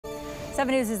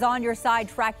7 News is on your side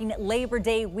tracking Labor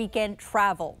Day weekend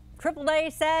travel.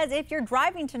 AAA says if you're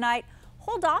driving tonight,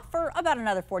 hold off for about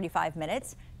another 45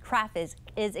 minutes. Traffic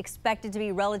is expected to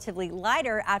be relatively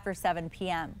lighter after 7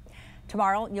 p.m.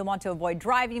 Tomorrow, you'll want to avoid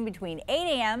driving between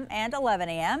 8 a.m. and 11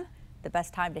 a.m. The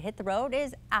best time to hit the road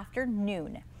is after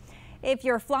noon. If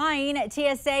you're flying,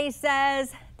 TSA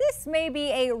says this may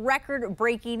be a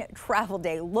record-breaking travel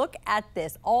day. Look at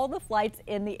this, all the flights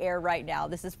in the air right now.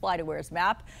 This is FlightAware's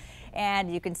map,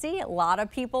 and you can see a lot of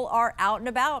people are out and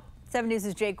about. 7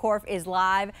 News' Jay Korf is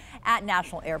live at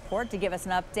National Airport to give us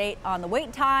an update on the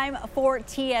wait time for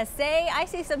TSA. I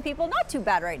see some people not too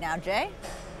bad right now, Jay.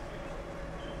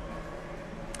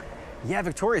 Yeah,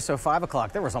 Victoria, so 5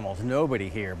 o'clock, there was almost nobody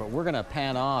here, but we're going to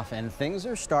pan off and things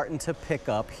are starting to pick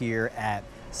up here at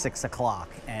 6 o'clock.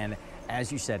 And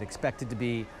as you said, expected to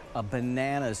be a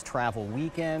bananas travel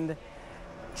weekend.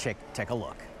 Take a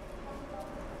look.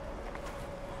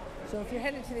 So if you're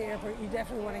headed to the airport, you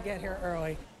definitely want to get here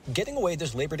early. Getting away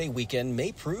this Labor Day weekend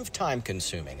may prove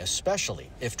time-consuming,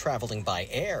 especially if traveling by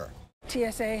air.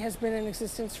 TSA has been in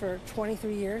existence for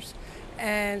 23 years,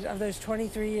 and of those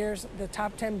 23 years, the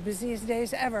top 10 busiest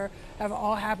days ever have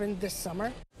all happened this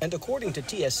summer. And according to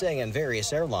TSA and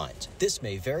various airlines, this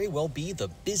may very well be the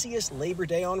busiest Labor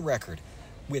Day on record,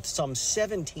 with some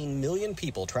 17 million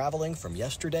people traveling from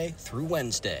yesterday through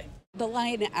Wednesday. The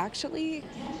line actually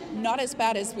not as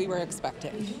bad as we were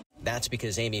expecting. That's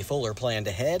because Amy Fuller planned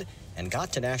ahead and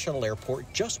got to National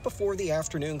Airport just before the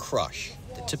afternoon crush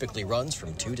that typically runs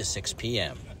from 2 to 6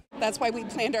 p.m. That's why we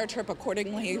planned our trip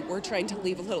accordingly. We're trying to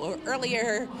leave a little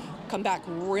earlier, come back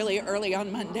really early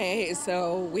on Monday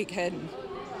so we can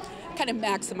kind of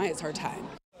maximize our time.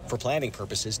 For planning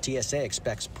purposes, TSA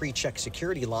expects pre-check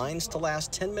security lines to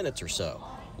last 10 minutes or so,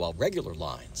 while regular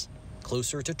lines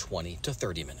closer to 20 to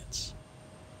 30 minutes.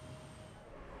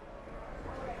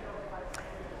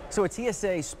 So a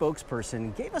TSA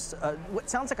spokesperson gave us what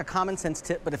sounds like a common sense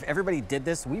tip, but if everybody did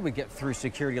this, we would get through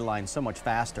security lines so much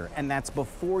faster. And that's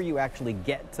before you actually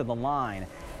get to the line.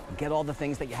 Get all the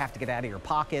things that you have to get out of your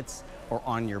pockets or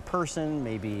on your person,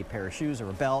 maybe a pair of shoes or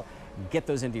a belt. Get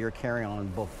those into your carry-on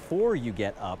before you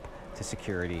get up to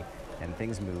security, and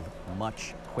things move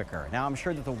much quicker. Now, I'm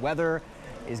sure that the weather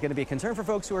is going to be a concern for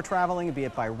folks who are traveling, be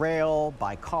it by rail,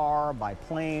 by car, by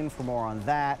plane. For more on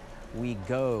that, we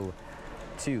go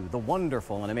to the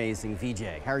wonderful and amazing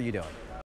VJ. How are you doing?